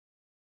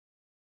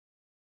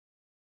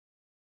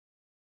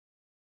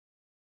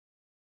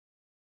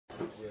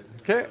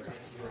Okay.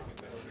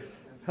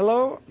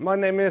 Hello, my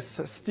name is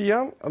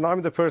Stian, and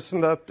I'm the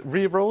person that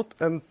rewrote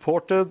and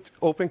ported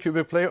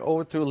OpenQB Player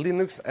over to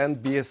Linux and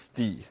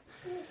BSD.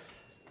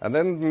 And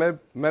then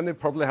many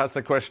probably has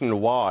a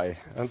question why.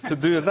 And to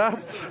do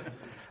that,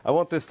 I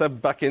want to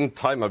step back in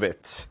time a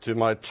bit to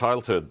my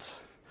childhood.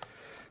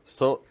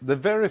 So the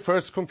very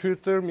first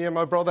computer me and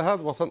my brother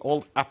had was an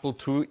old Apple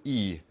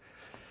IIe.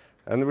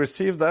 And we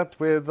received that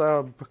with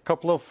a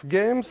couple of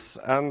games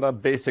and a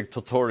basic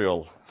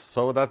tutorial.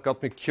 So that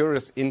got me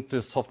curious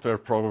into software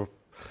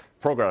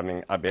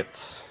programming a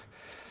bit.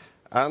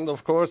 And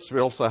of course, we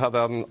also had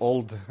an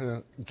old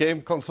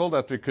game console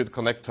that we could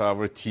connect to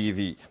our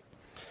TV.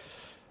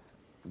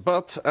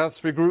 But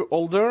as we grew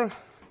older,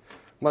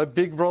 my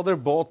big brother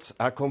bought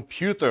a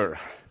computer.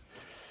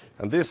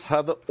 And this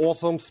had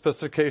awesome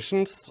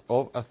specifications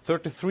of a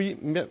 33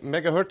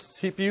 megahertz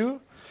CPU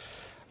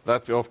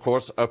that we, of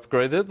course,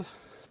 upgraded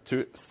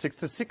to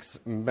 66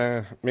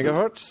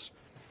 megahertz.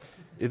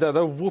 It had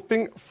a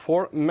whopping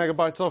 4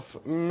 megabytes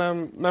of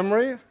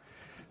memory.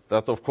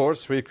 That, of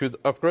course, we could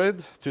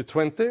upgrade to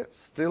 20,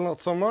 still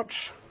not so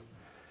much.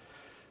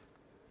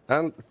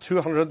 And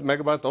 200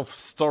 megabytes of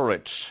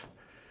storage.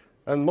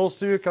 And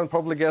most of you can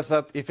probably guess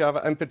that if you have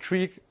an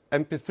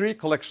MP3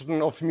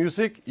 collection of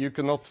music, you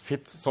cannot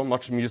fit so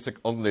much music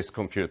on this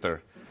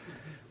computer.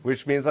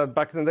 Which means that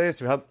back in the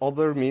days, we had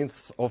other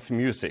means of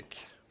music,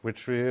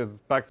 which we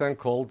back then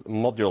called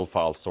module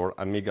files or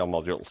Amiga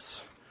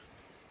modules.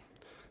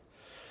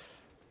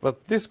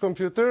 But this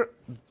computer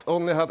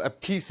only had a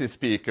PC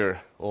speaker,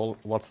 or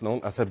what's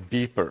known as a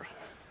beeper.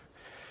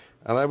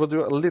 And I will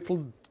do a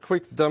little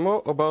quick demo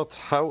about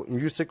how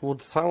music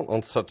would sound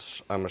on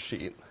such a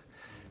machine.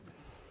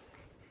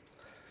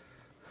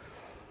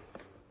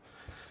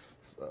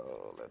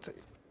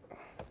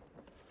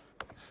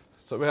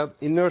 So we had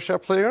inertia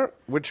player,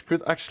 which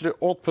could actually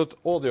output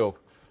audio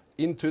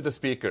into the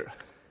speaker.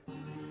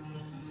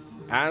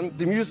 And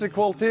the music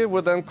quality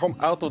would then come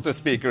out of the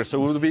speaker,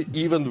 so it would be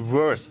even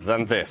worse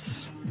than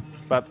this.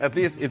 But at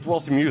least it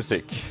was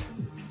music.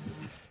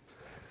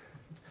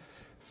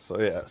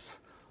 So yes,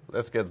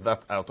 let's get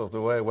that out of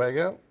the way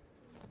again.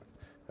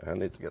 I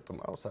need to get the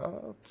mouse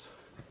out.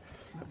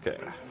 Okay.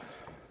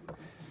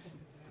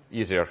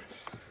 Easier.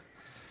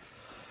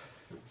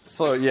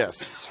 So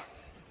yes.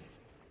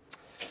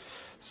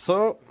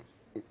 So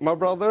my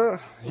brother,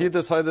 he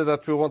decided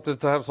that we wanted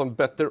to have some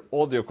better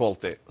audio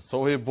quality.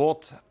 So he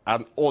bought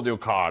an audio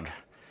card,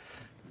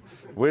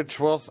 which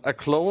was a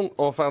clone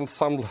of an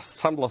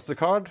Skjelstad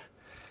card.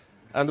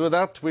 And with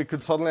that, we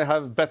could suddenly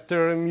have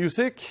better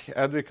music,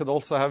 and we could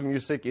also have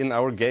music in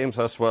our games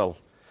as well.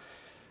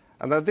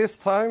 And at this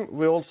time,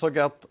 we also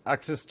got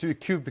access to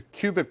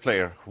QB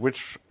Player,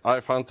 which I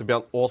found to be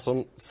an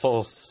awesome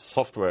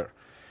software.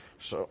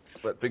 So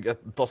let me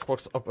get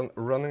DOSBox up and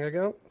running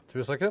again.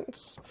 2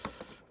 seconds.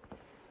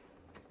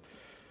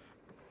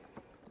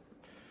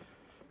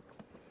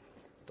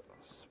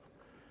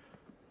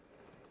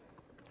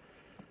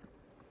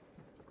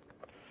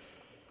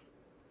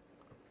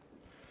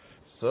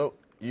 So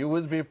you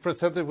would be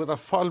presented with a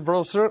file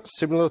browser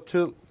similar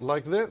to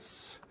like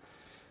this.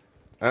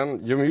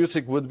 And your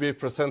music would be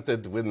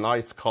presented with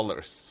nice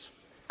colors.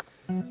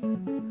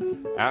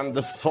 And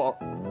the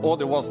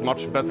audio was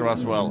much better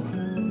as well.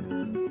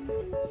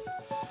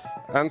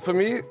 And for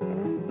me,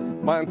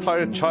 my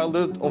entire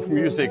childhood of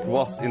music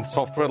was in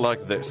software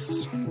like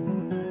this.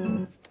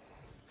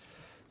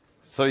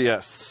 So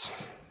yes,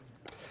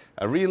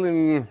 I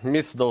really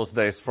miss those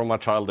days from my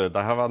childhood.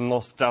 I have a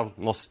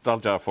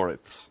nostalgia for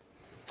it.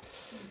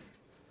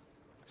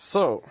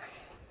 So,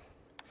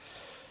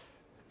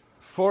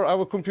 for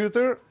our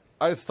computer,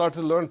 I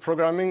started to learn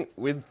programming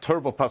with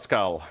Turbo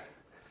Pascal.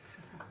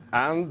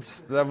 And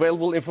the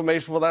available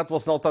information for that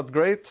was not that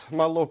great.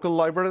 My local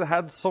library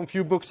had some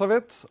few books of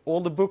it.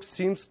 All the books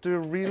seems to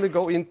really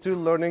go into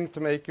learning to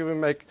make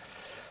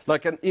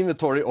like an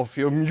inventory of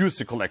your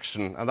music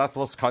collection. And that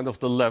was kind of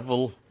the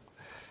level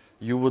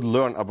you would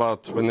learn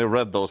about when you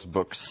read those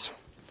books.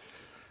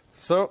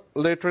 So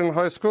later in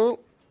high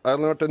school, I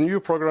learned a new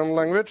programming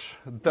language,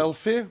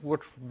 Delphi,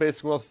 which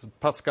basically was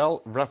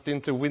Pascal wrapped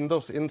into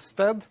Windows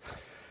instead.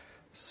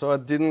 So I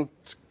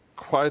didn't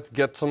quite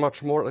get so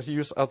much more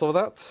use out of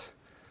that.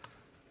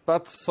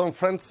 But some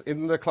friends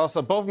in the class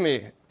above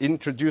me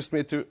introduced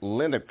me to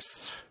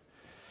Linux.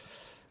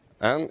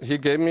 And he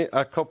gave me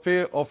a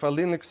copy of a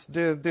Linux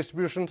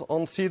distribution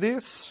on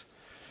CDs.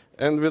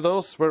 And with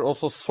those were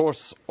also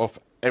source of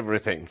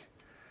everything.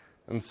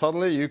 And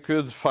suddenly you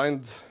could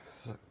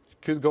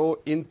go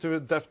into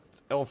depth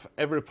of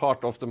every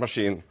part of the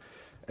machine.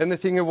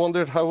 Anything you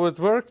wondered how it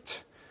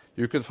worked,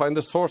 you could find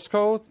the source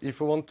code.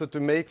 If you wanted to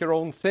make your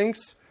own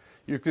things,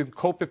 you could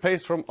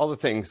copy-paste from other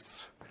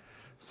things.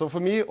 So for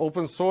me,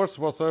 open source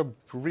was a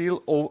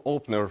real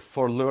opener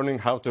for learning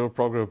how to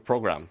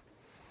program.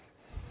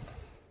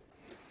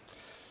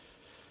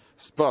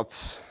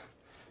 But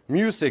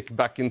music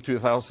back in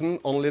 2000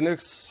 on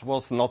Linux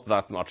was not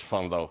that much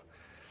fun, though.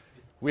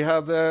 We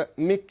had a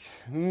mic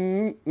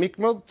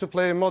mod to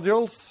play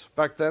modules.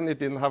 Back then it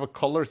didn't have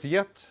colors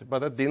yet,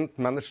 but I didn't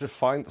manage to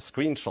find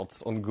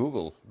screenshots on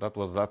Google. That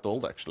was that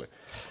old, actually.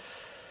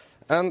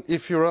 And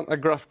if you run a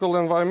graphical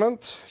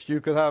environment, you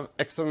could have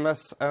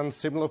XMS and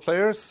similar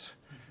players,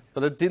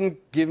 but it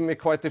didn't give me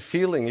quite the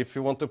feeling if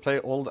you want to play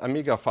old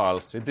Amiga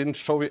files. It didn't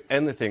show you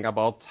anything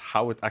about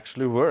how it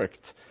actually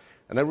worked.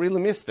 And I really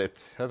missed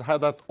it. It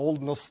had that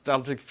old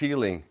nostalgic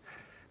feeling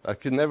that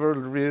could never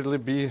really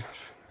be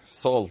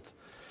solved.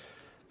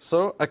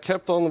 So I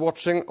kept on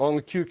watching on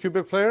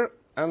QCubic Player,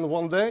 and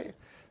one day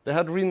they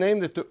had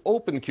renamed it to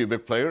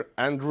OpenCubic Player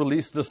and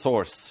released the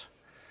source.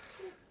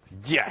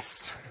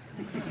 Yes!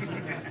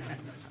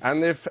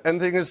 And if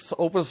anything is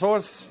open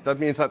source, that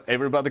means that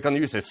everybody can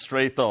use it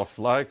straight off.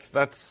 Like,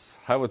 that's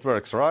how it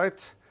works,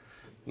 right?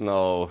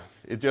 No,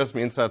 it just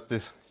means that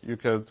you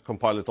could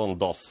compile it on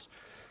DOS.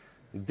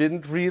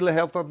 Didn't really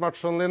help that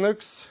much on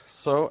Linux,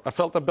 so I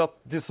felt a bit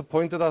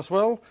disappointed as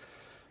well.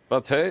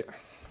 But hey,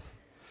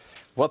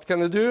 what can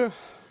you do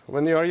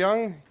when you are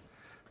young?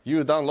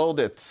 You download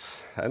it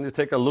and you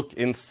take a look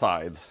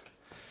inside.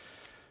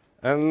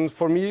 And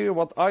for me,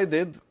 what I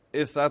did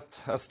is that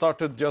I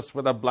started just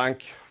with a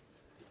blank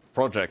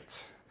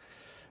project.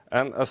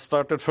 And I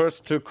started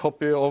first to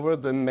copy over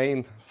the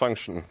main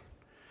function.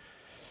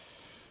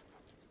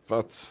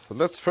 But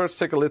let's first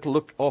take a little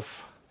look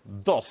of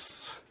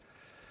DOS.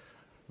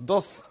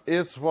 DOS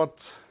is what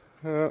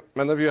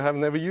many of you have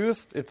never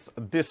used. It's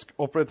a disk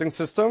operating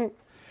system.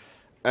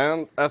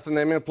 And as the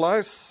name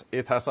implies,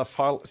 it has a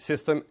file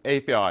system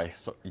API.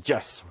 So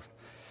yes,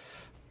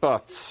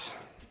 but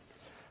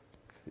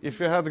if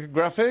you had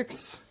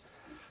graphics,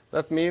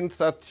 that means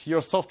that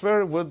your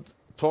software would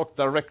talk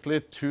directly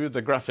to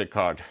the graphic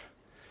card.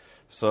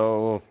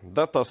 So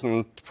that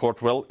doesn't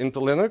port well into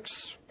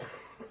Linux.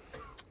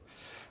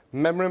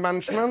 Memory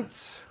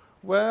management,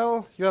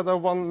 well, you had a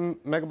 1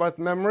 megabyte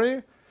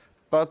memory,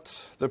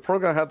 but the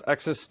program had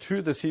access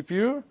to the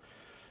CPU,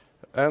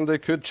 and they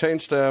could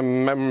change the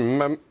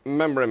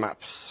memory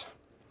maps.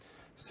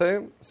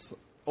 Same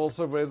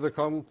also when they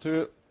come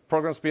to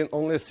programs being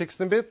only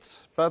 16-bit,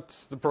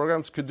 but the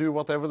programs could do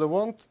whatever they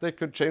want. They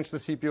could change the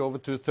CPU over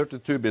to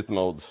 32-bit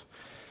mode.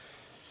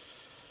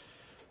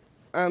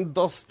 And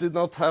DOS did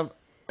not have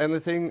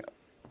anything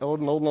or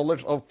no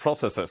knowledge of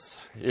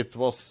processes. It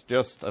was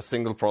just a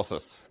single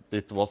process.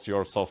 It was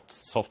your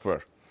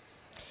software.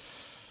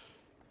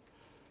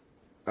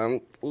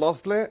 And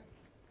lastly,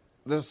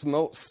 there's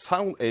no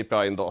sound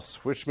API in DOS,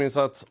 which means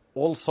that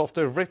all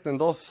software written in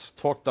DOS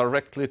talk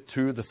directly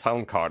to the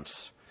sound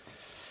cards.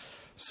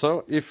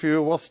 So if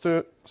you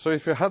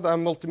had a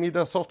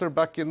multimedia software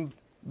back in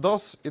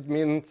DOS, it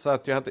means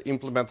that you had to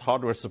implement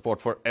hardware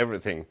support for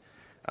everything,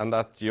 and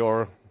that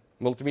your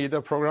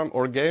multimedia program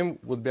or game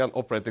would be an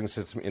operating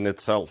system in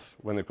itself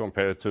when you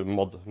compare it to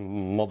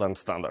modern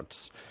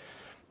standards.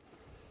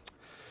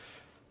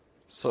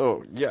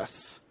 So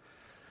yes.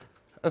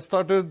 I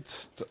started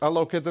to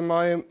allocate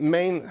my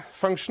main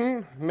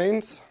function,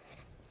 mains,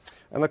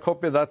 and I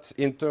copied that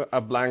into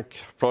a blank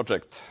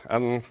project.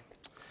 And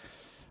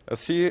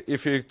see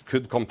if it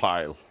could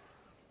compile.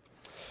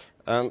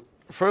 And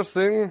first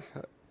thing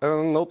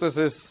notice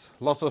is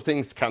lots of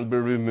things can be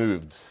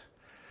removed.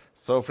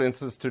 So for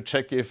instance, to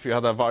check if you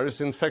had a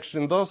virus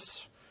infection in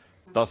DOS,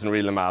 doesn't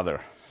really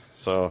matter.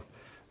 So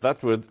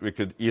that we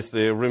could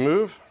easily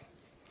remove.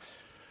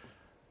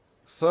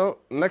 So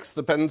next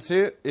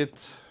dependency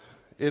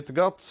it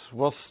got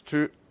was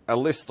to a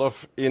list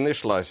of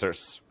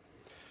initializers.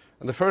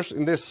 And the first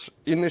in this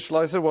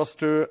initializer was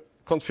to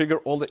configure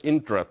all the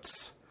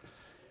interrupts.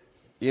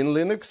 In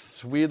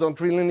Linux, we don't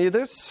really need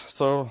this,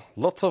 so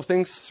lots of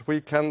things we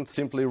can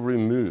simply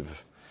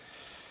remove.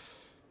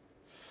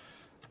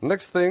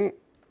 Next thing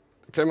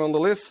came on the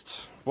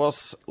list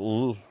was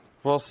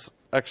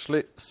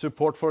actually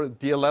support for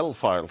DLL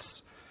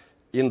files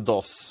in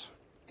DOS,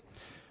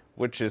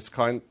 which is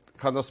kind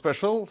of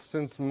special,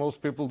 since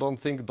most people don't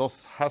think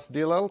DOS has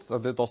DLLs,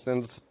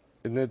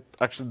 and it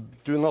actually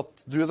do not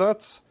do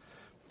that.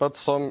 But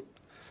some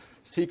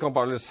C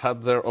compilers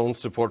had their own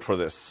support for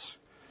this.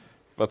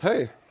 But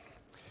hey,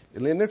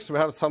 in Linux we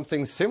have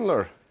something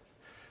similar.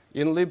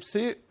 In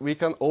libc, we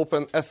can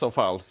open SO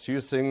files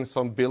using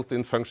some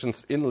built-in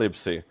functions in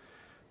libc.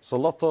 So a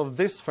lot of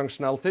this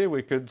functionality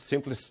we could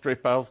simply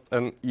strip out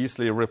and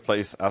easily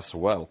replace as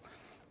well.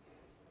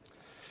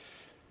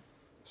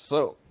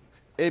 So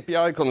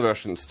API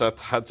conversions that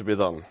had to be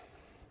done.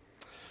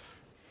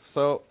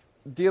 So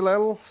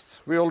DLLs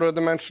we already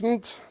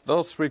mentioned.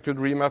 Those we could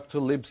remap to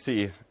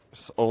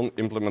libc's own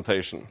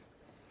implementation.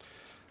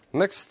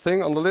 Next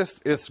thing on the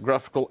list is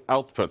graphical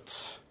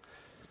output.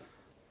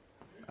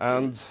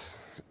 And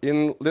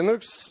in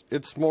Linux,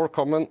 it's more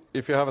common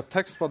if you have a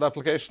text mod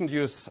application to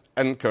use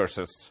N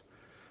cursors.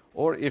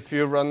 Or if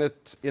you run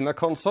it in a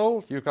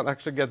console, you can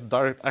actually get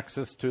direct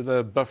access to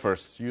the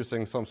buffers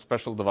using some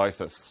special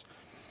devices.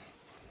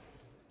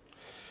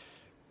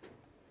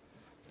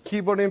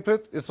 Keyboard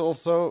input is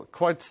also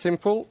quite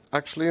simple,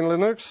 actually, in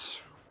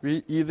Linux.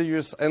 We either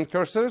use N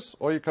cursors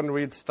or you can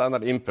read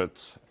standard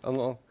input.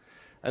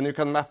 and you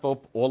can map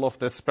up all of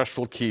the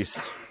special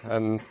keys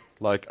and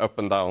like up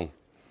and down.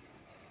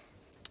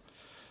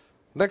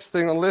 Next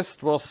thing on the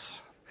list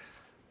was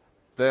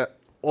the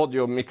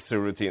audio mixer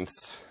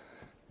routines.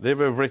 They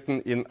were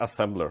written in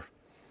assembler.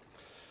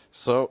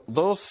 So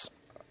those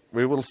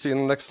we will see in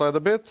the next slide a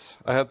bit.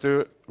 I had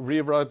to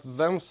rewrite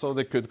them so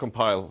they could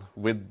compile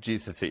with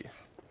GCC.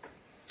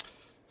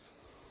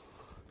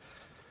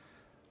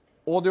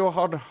 Audio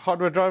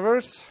hardware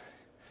drivers.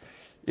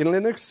 In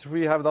Linux,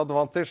 we have the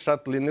advantage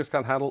that Linux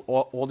can handle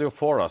audio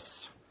for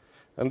us.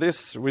 And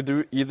this we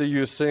do either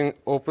using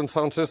Open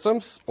Sound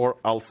Systems or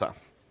ALSA.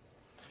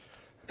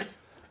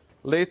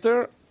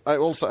 Later, I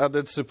also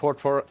added support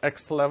for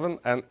X11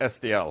 and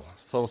SDL.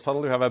 So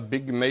suddenly we have a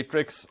big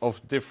matrix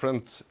of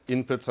different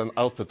inputs and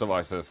output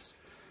devices.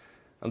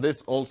 And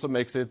this also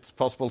makes it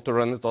possible to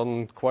run it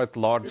on quite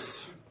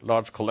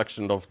large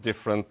collection of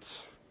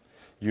different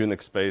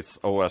Unix-based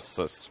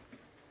OSs.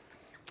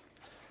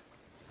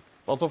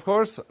 But of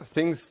course,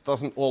 things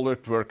doesn't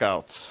always work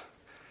out.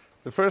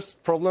 The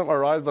first problem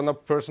arrived when a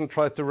person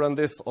tried to run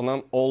this on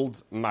an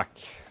old Mac,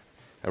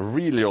 a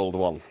really old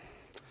one.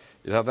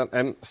 It had an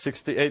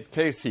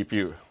M68K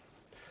CPU.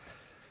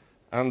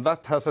 And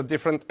that has a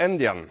different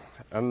endian.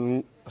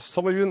 And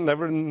some of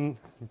you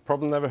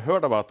probably never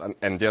heard about an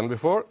endian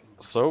before,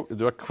 so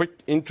do a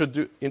quick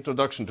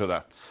introduction to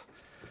that.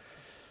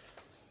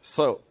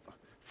 So,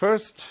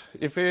 first,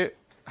 if we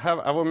have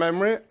our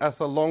memory as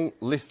a long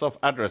list of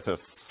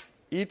addresses,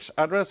 each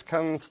address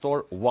can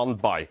store 1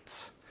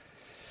 byte.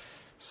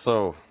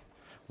 So,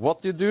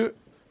 what do you do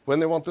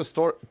when you want to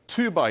store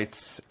 2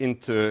 bytes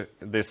into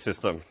this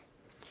system?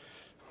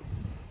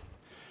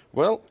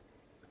 Well,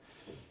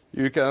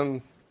 you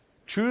can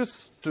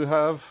choose to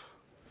have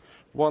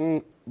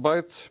 1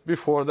 byte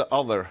before the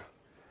other,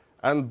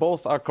 and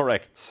both are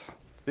correct.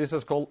 This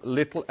is called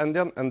little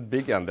endian and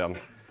big endian.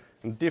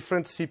 And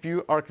different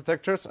CPU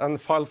architectures and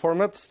file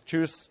formats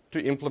choose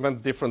to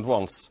implement different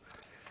ones.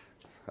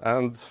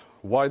 And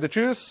why they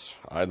choose,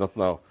 I don't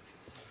know.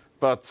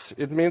 But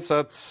it means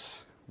that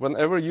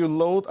whenever you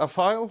load a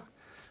file,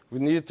 we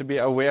need to be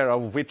aware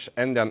of which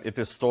endian it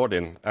is stored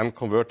in and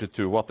convert it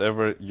to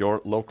whatever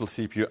your local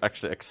CPU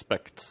actually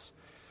expects.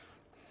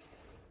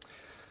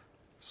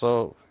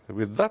 So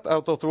with that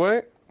out of the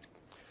way,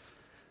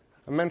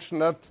 I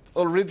mentioned that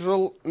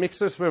original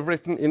mixers were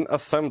written in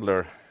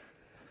assembler.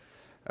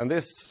 And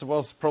this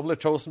was probably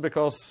chosen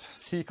because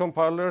C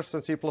compilers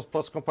and C++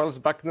 compilers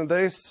back in the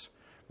days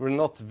were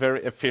not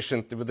very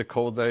efficient with the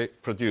code they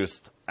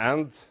produced,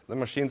 and the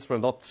machines were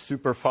not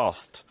super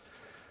fast.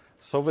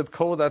 So with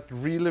code that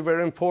really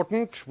very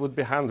important would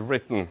be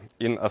handwritten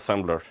in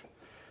assembler.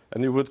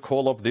 And you would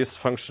call up these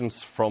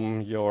functions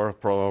from your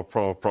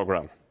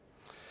program.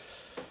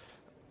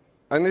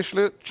 I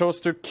initially chose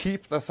to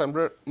keep the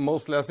assembler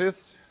mostly as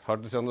is,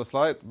 hard to see on the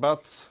slide,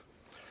 but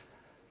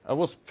I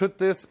was put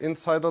this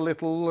inside a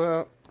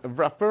little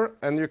wrapper,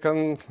 and you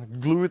can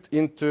glue it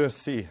into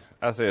C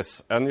as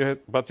is.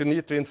 But you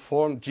need to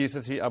inform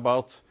GCC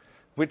about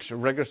which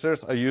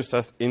registers are used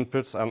as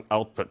inputs and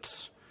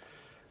outputs.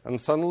 And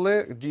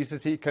suddenly,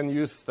 GCC can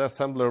use the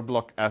assembler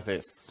block as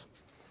is.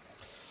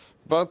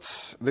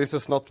 But this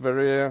is not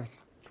very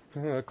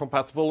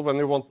compatible when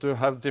you want to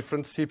have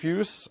different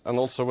CPUs, and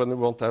also when you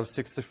want to have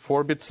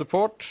 64-bit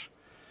support.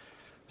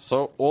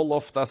 So all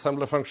of the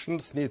assembler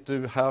functions need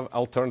to have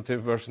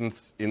alternative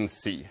versions in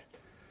C.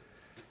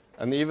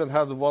 And even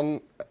had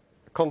one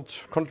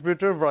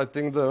contributor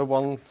writing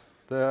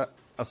the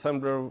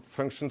assembler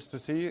functions to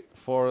C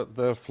for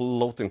the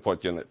floating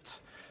point unit.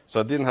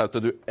 So I didn't have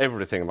to do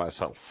everything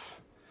myself.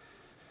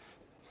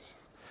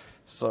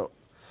 So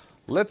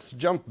let's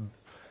jump.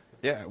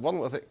 Yeah, one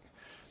more thing.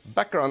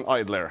 Background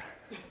idler.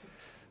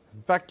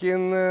 Back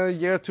in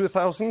year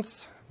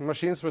 2000s,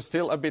 machines were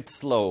still a bit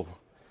slow.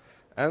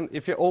 And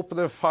if you open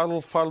the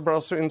file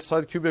browser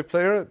inside Cubic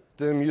Player,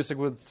 the music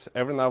would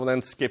every now and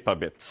then skip a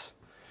bit.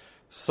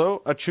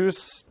 So I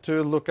choose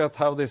to look at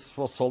how this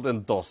was solved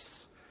in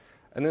DOS.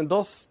 And in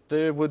DOS,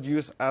 they would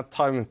use a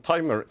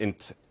timer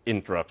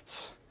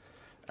interrupt.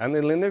 And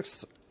in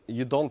Linux,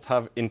 you don't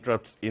have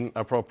interrupts in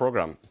a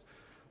program.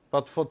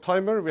 But for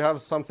timer, we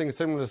have something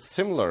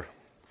similar.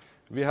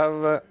 We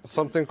have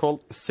something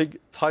called sig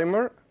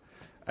timer,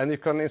 and you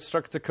can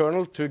instruct the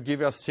kernel to give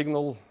you a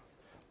signal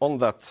on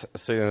that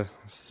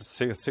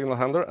signal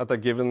handler at a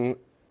given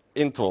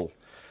interval.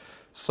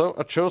 So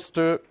I chose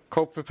to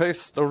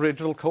copy-paste the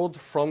original code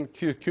from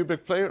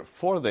Cubic Player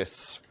for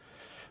this.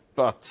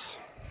 But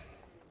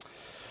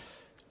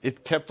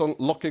it kept on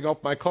locking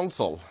up my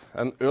console.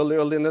 And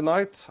early in the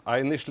night, I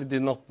initially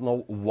did not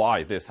know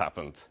why this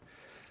happened.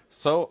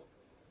 So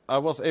I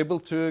was able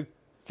to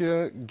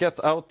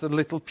get out a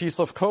little piece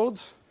of code,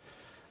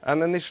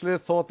 and initially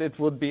thought it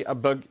would be a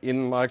bug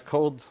in my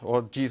code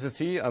or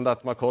GCC, and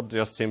that my code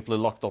just simply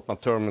locked up my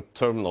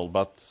terminal,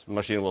 but the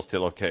machine was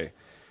still okay.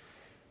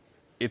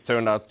 It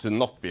turned out to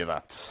not be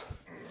that.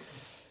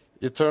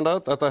 It turned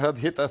out that I had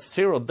hit a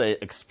 0-day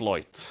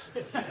exploit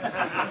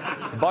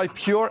by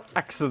pure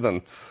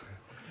accident.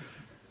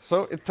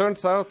 So it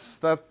turns out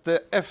that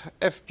the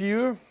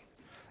FPU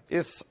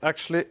is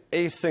actually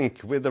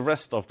async with the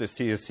rest of the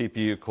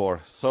CPU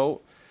core.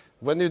 So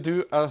when you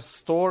do a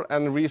store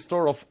and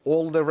restore of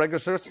all the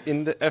registers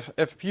in the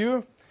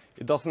FPU,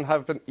 it doesn't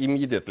happen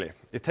immediately.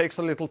 It takes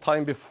a little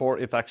time before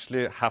it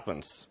actually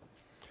happens.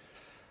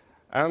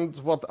 And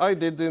what I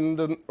did in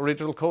the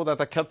original code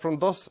that I kept from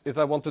DOS is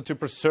I wanted to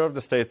preserve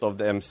the state of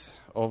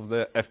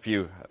the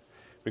FPU,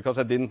 because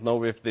I didn't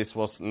know if this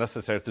was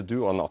necessary to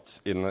do or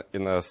not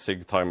in a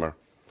SIG timer.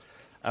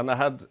 And I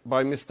had,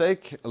 by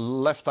mistake,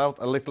 left out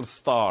a little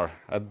star,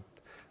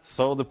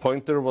 so the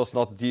pointer was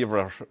not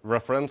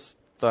dereferenced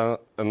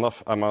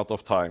enough amount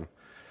of time.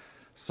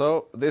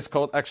 So this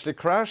code actually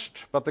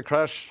crashed, but the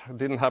crash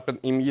didn't happen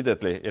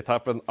immediately. It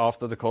happened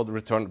after the code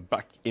returned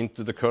back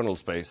into the kernel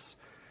space.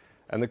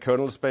 And the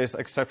kernel space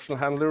exception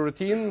handler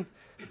routine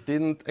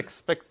didn't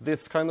expect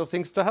this kind of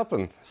things to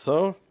happen.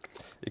 So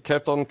it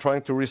kept on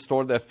trying to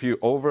restore the FPU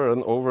over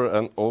and over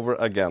and over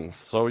again.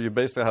 So you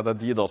basically had a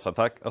DDoS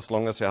attack as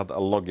long as you had a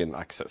login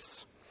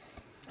access.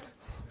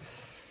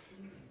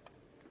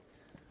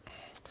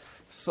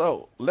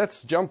 So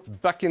let's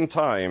jump back in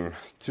time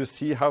to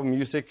see how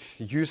music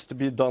used to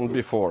be done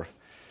before.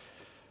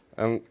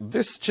 And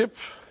this chip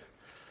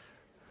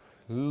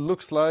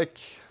looks like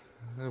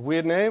a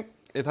weird name.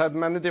 It had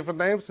many different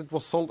names. It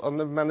was sold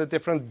under many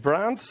different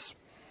brands.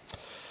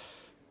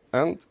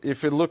 And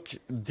if you look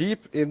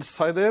deep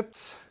inside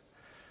it,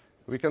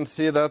 we can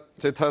see that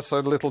it has a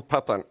little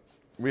pattern.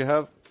 We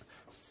have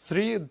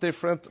 3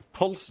 different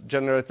pulse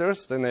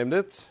generators, they named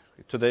it.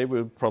 Today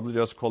we'll probably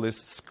just call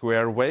this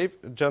square wave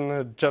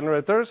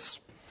generators,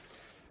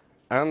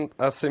 and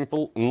a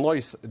simple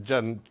noise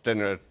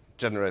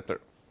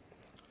generator.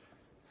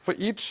 For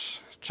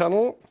each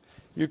channel,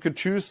 you could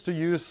choose to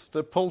use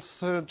the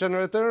pulse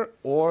generator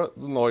or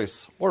the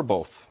noise, or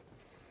both.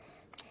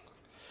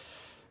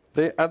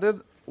 They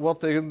added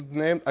what they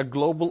named a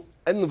global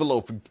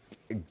envelope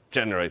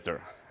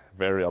generator.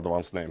 Very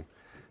advanced name.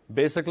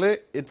 Basically,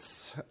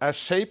 it's a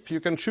shape you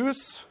can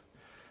choose,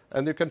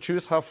 and you can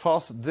choose how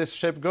fast this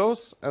shape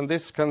goes, and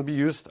this can be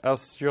used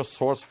as your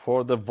source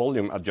for the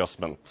volume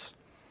adjustment.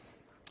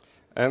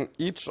 And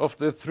each of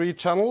the 3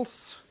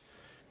 channels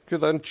could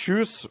then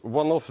choose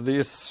one of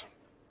these.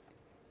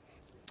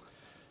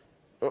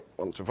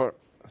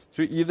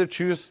 To either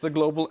choose the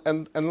global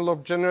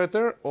envelope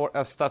generator or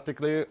a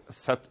statically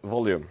set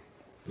volume.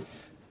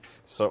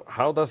 So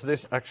how does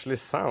this actually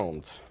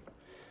sound?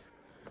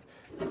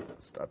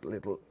 Let's start a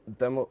little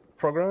demo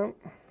program.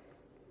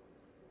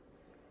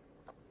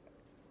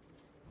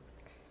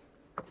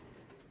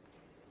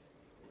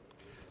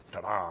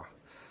 Ta-da!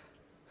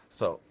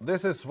 So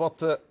this is what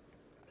do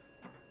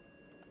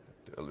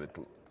a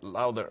little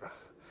louder.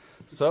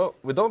 So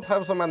we don't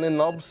have so many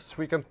knobs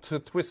we can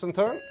twist and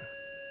turn.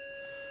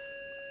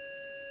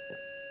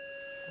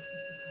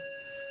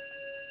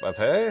 But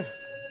hey,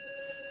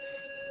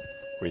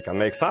 we can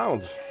make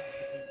sound.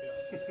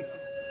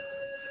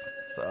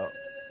 So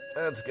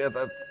let's get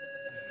that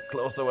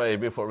closed away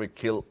before we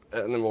kill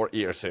any more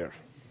ears here.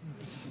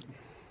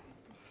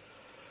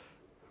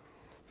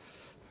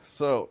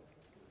 So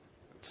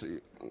let's see,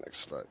 next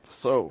slide.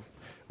 So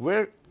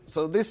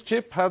this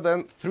chip had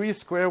then 3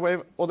 square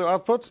wave audio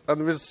outputs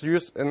and was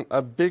used in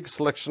a big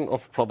selection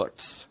of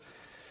products,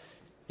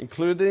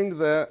 including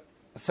the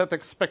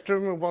ZX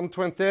Spectrum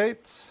 128,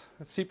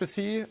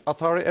 CPC,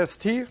 Atari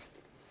ST.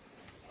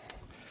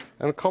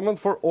 And common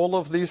for all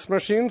of these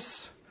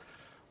machines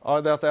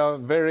are that they have a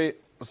very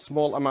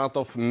small amount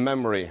of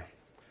memory.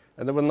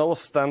 And there was no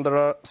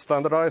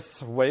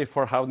standardized way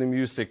for how the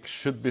music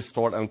should be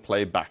stored and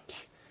played back.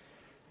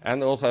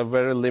 And also a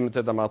very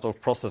limited amount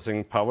of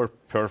processing power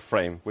per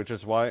frame, which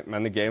is why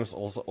many games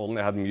also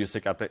only had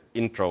music at the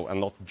intro and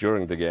not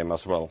during the game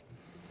as well.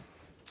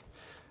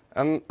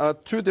 And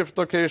at 2 different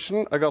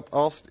occasions, I got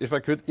asked if I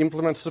could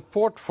implement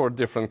support for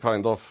different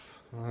kind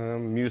of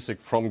music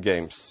from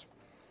games.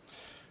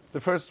 The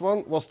first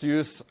one was to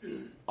use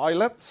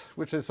iLet,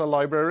 which is a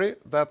library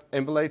that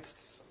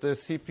emulates the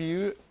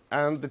CPU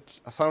and the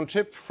sound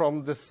chip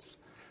from the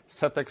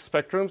ZX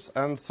Spectrums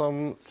and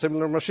some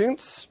similar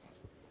machines.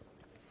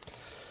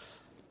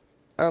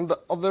 And the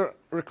other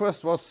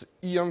request was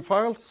EM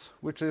files,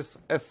 which is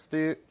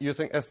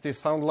using SD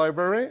sound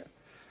library.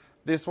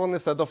 This one,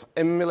 instead of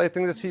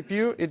emulating the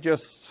CPU, it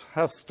just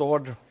has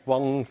stored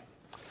one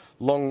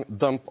long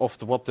dump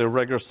of what the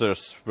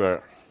registers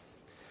were.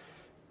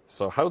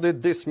 So how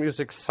did this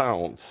music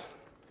sound?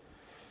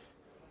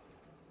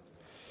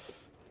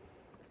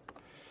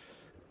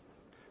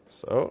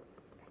 So,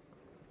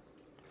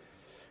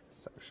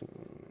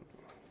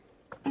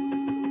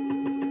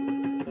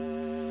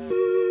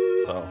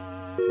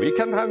 we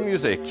can have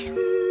music.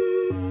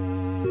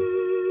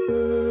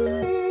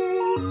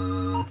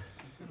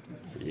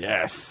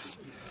 Yes,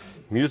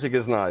 music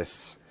is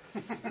nice.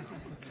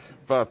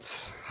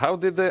 But how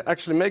did they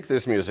actually make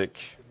this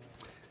music?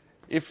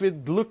 If we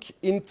look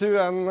into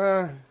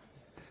a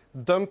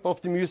dump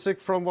of the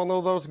music from one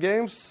of those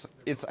games,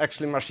 it's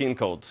actually machine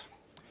code.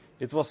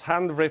 It was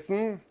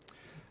handwritten,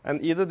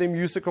 And either the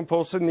music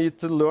composer need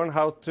to learn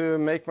how to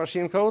make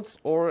machine codes,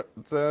 or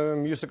the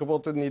music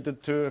composer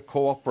needed to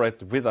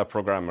cooperate with a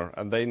programmer,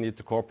 and they need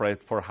to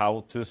cooperate for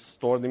how to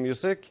store the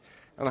music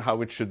and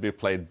how it should be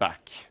played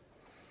back.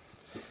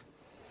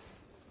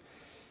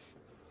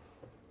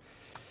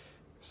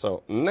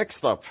 So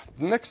next up,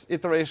 the next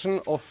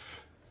iteration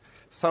of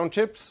sound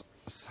chips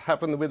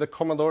happened with the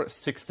Commodore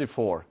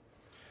 64.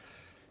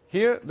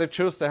 Here they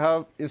chose to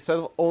have, instead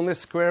of only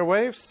square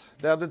waves,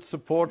 they added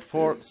support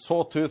for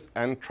sawtooth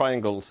and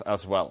triangles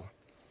as well.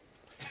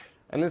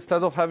 And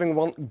instead of having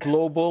one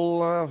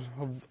global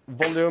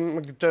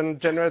volume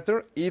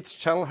generator, each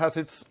channel has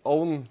its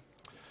own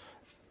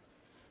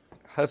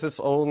they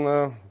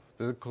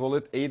call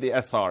it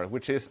ADSR,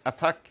 which is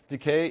attack,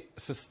 decay,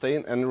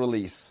 sustain, and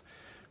release,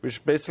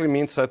 which basically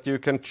means that you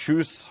can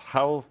choose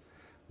how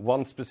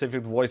one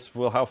specific voice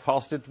will, how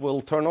fast it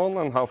will turn on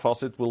and how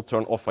fast it will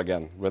turn off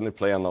again when you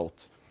play a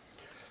note.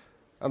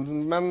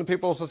 And many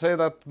people also say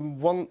that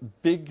one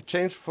big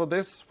change for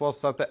this was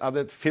that they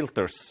added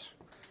filters,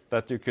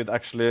 that you could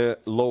actually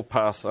low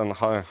pass and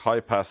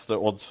high pass the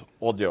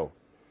audio.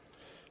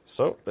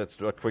 So let's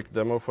do a quick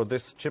demo for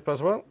this chip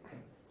as well.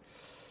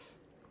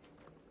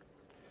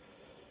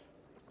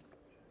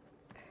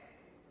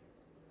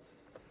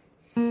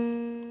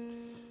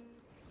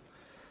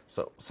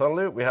 So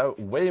suddenly we have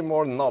way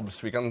more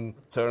knobs we can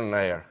turn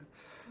here.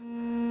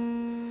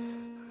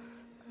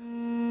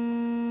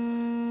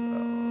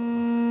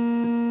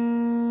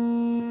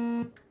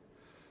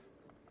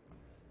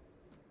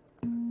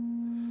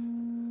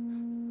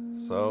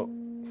 So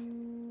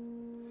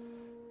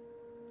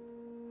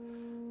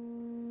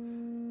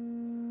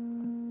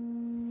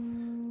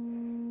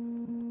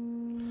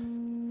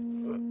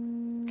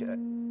okay,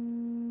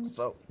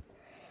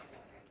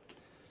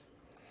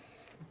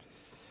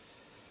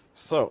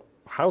 so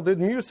how did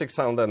music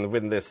sound then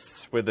with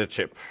the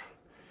chip?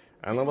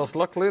 And it was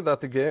luckily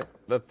that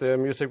the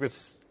music which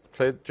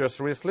played just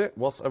recently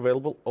was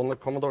available on the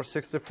Commodore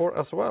 64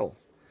 as well.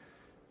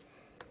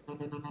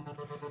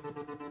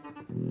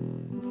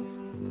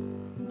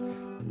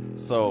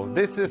 So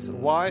this is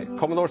why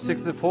Commodore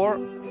 64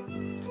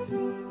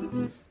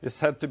 is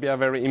said to be a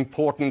very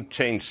important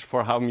change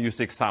for how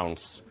music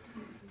sounds.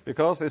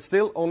 Because it's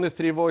still only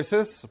 3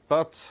 voices,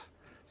 but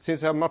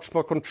since you have much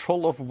more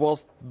control of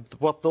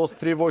what those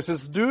 3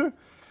 voices do,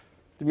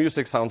 the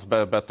music sounds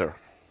better.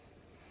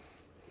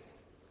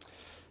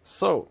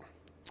 So,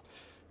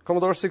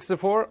 Commodore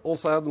 64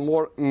 also had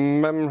more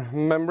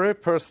memory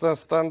per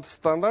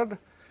standard,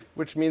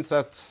 which means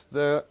that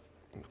the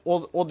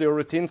audio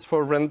routines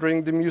for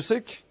rendering the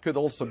music could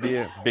also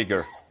be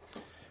bigger,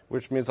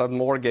 which means that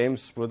more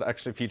games would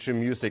actually feature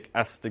music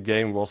as the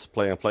game was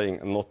playing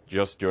and not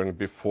just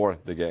before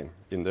the game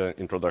in the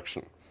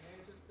introduction.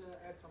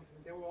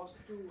 There were also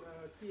 2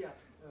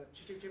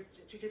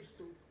 chips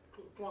to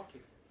clock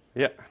it.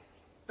 Yeah.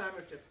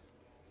 Timer chips.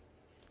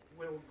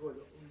 Well, good,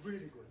 really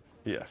good.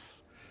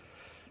 Yes.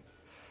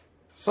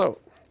 So,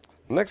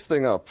 next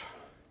thing up.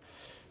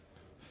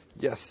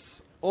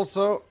 Yes.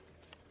 Also,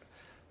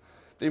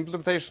 the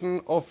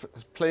implementation of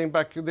playing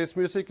back this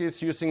music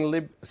is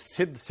using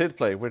SID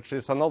Play, which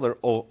is another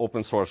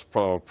open source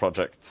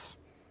project.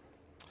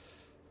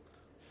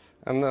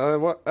 And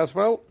as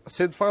well,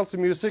 SID files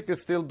and music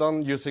is still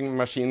done using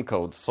machine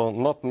code, so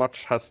not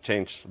much has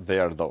changed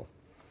there though.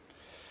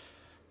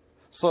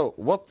 So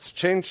what's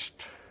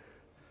changed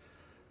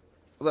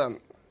then?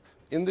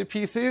 In the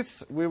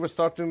PCs, we were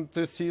starting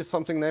to see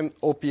something named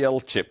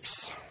OPL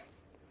chips.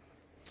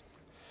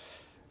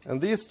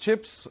 And these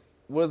chips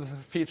would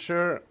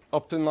feature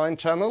up to 9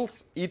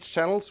 channels. Each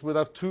channels would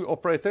have 2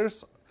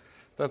 operators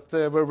that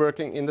were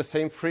working in the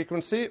same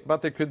frequency,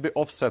 but they could be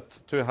offset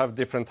to have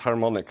different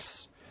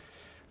harmonics.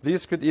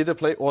 These could either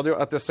play audio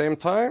at the same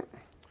time,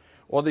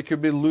 or they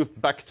could be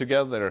looped back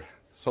together,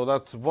 so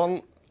that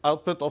one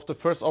output of the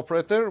first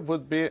operator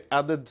would be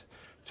added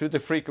to the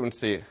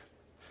frequency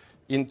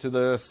into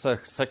the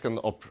second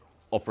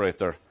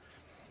operator.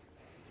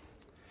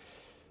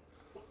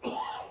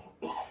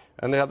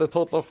 And they had a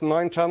total of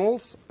 9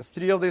 channels.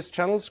 3 of these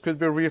channels could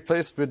be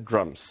replaced with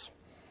drums.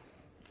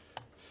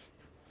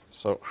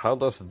 So how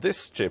does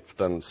this chip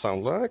then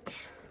sound like?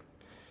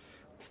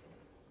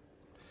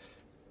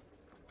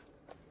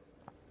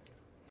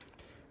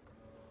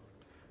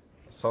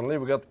 Suddenly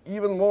we got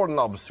even more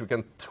knobs we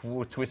can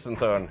twist and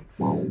turn.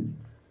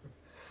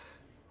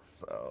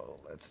 So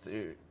let's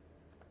do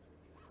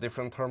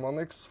different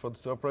harmonics for the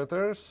 2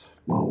 operators.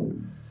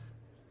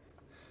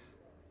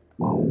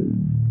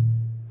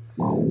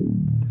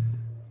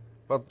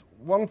 But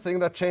one thing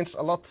that changed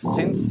a lot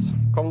since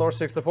Commodore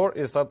 64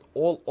 is that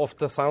all of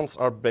the sounds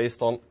are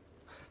based on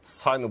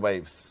sine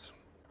waves.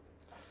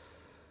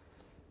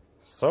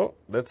 So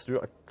let's do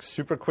a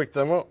super quick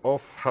demo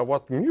of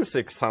what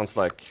music sounds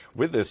like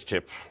with this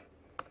chip.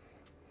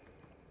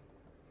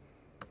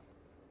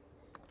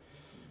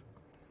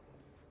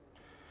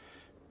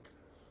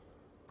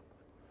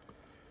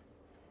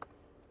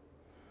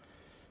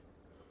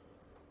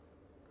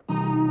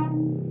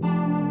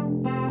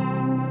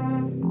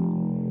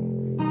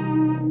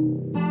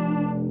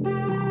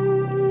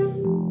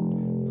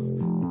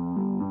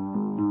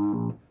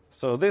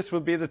 So this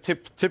would be the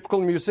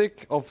typical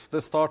music of the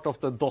start of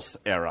the DOS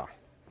era.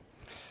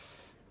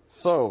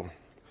 So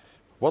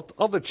what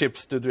other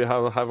chips did we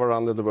have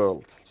around in the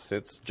world?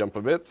 Let's jump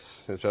a bit,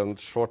 since we have a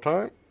short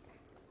time.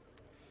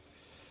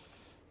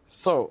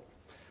 So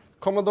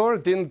Commodore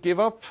didn't give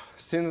up,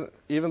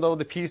 even though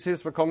the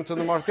PCs were coming to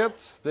the market.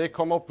 They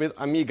come up with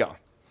Amiga.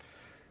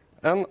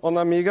 And on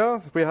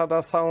Amiga, we had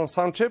a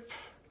sound chip,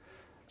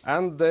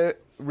 and they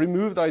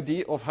removed the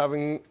idea of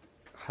having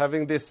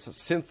these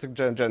synth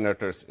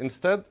generators.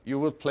 Instead, you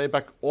would play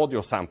back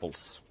audio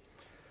samples.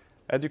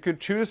 And you could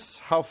choose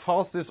how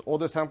fast these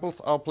audio samples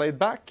are played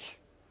back,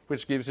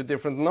 which gives you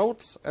different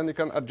notes, and you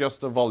can adjust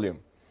the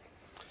volume.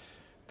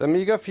 The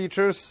Amiga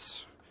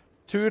features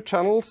 2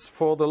 channels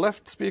for the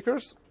left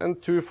speakers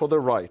and 2 for the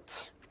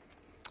right.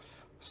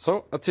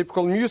 So a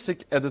typical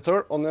music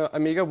editor on the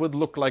Amiga would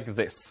look like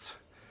this,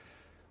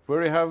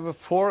 where you have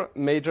 4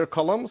 major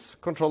columns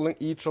controlling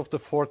each of the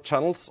 4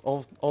 channels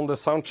on the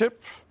sound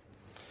chip.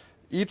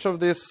 Each of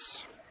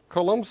these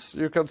columns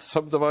you can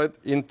subdivide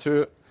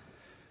into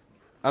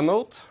a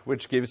note,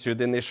 which gives you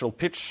the initial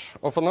pitch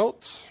of a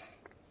note.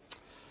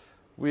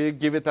 We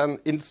give it an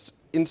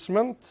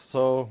instrument,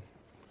 so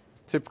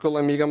typical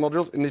Amiga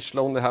modules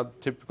initially only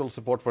had typical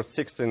support for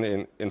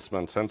 16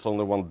 instruments, hence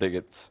only 1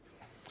 digit.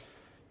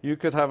 You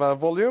could have a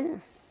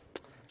volume,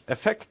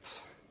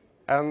 effect,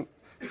 and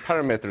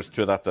parameters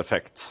to that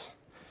effect.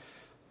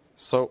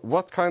 So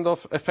what kind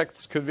of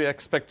effects could we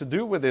expect to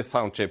do with this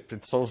sound chip?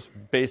 It's so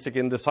basic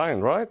in design,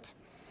 right?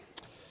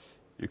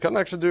 You can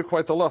actually do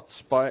quite a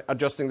lot by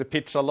adjusting the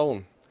pitch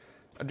alone.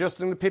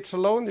 Adjusting the pitch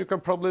alone, you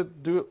can probably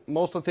do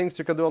most of the things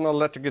you can do on an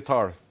electric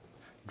guitar.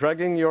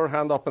 Dragging your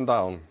hand up and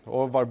down,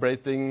 or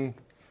vibrating,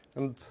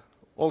 and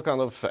all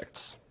kinds of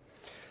effects.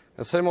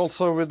 And same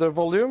also with the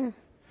volume.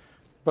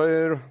 By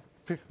the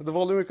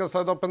volume you can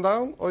slide up and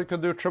down, or you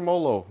can do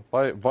tremolo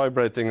by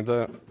vibrating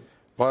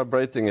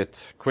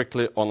it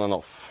quickly on and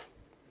off.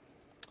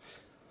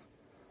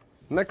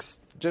 Next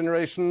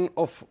generation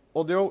of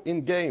audio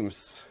in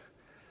games.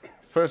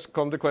 First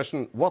comes the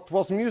question, what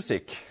was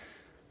music?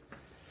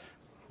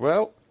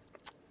 Well,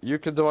 you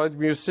could divide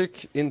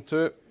music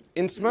into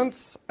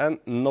instruments and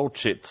note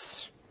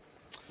sheets.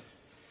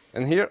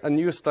 And here a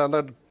new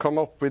standard come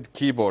up with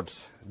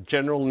keyboards,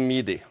 General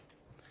Midi.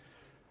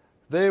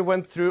 They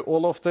went through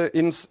all of the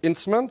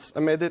instruments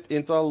and made it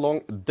into a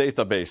long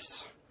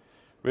database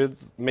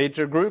with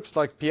major groups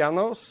like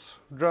pianos,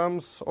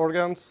 drums,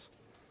 organs,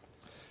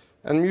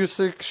 and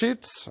music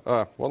sheets.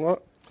 One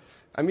more.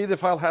 A MIDI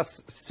file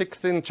has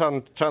 16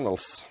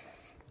 channels.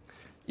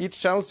 Each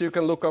channel you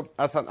can look up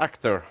as an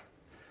actor,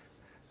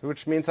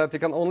 which means that you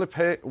can only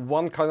play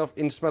one kind of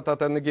instrument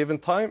at any given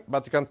time,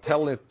 but you can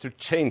tell it to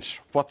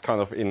change what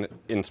kind of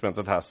instrument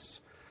it has.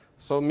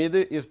 So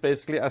MIDI is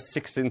basically a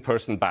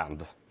 16-person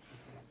band.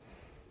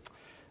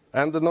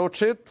 And the note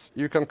sheet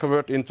you can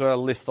convert into a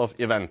list of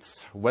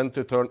events, when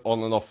to turn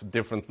on and off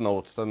different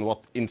notes and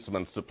what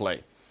instruments to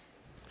play.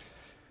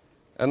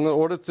 And in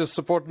order to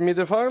support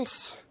MIDI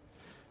files,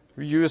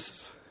 we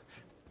use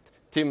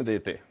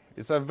Timidity.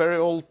 It's a very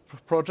old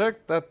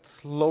project that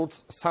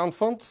loads sound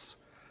fonts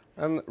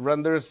and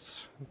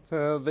renders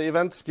the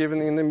events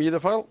given in the MIDI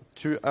file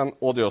to an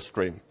audio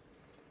stream.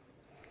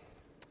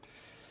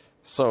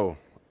 So,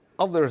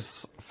 other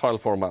file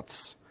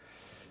formats.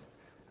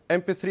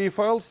 MP3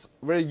 files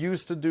we're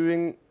used to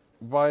doing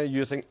by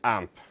using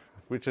AMP,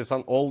 which is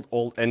an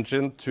old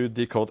engine to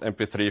decode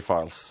MP3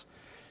 files.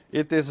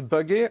 It is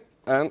buggy,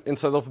 and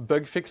instead of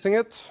bug fixing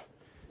it,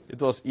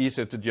 it was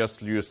easier to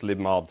just use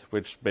libmod,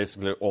 which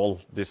basically all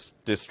these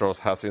distros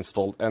has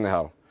installed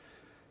anyhow.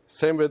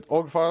 Same with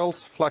OGG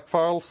files, FLAC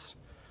files.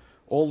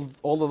 All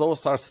of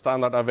those are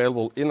standard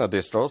available in a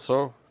distro,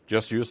 so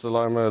just use the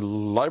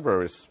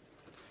libraries.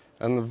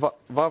 And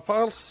WAV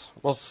files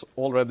was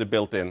already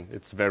built in.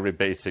 It's very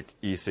basic,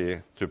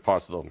 easy to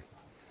parse them.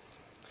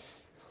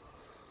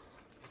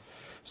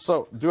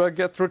 So, do I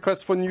get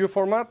requests for new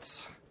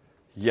formats?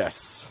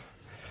 Yes.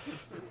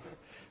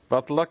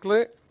 But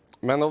luckily,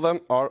 many of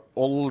them are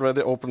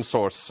already open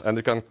source, and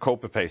you can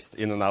copy-paste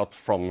in and out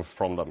from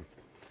them.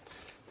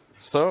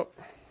 So,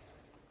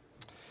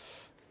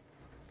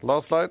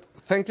 last slide.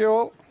 Thank you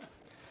all.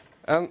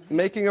 And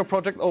making your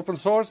project open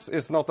source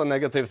is not a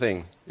negative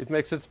thing. It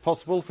makes it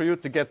possible for you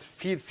to get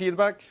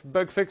feedback,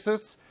 bug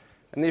fixes,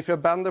 and if you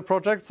abandon the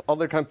project,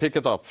 others can pick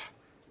it up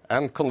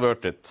and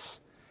convert it.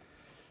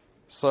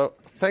 So,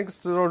 thanks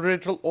to the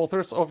original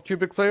authors of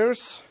Cubic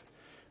Players,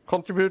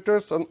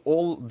 contributors, and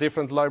all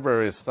different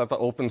libraries that are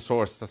open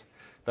source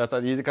that I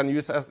either can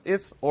use as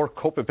is or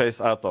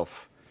copy-paste out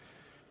of.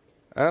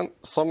 And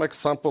some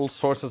example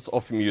sources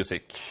of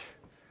music.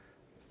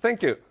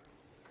 Thank you.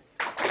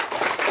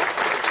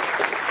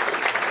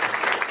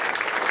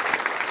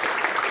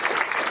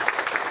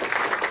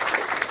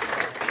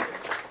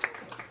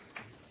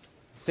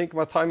 I think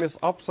my time is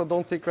up, so I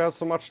don't think we have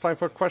so much time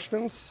for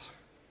questions.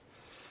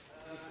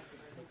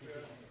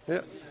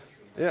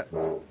 Yeah.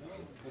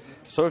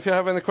 So if you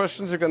have any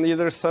questions, you can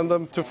either send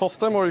them to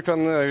FOSDEM or you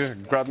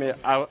can grab me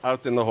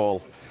out in the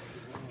hall.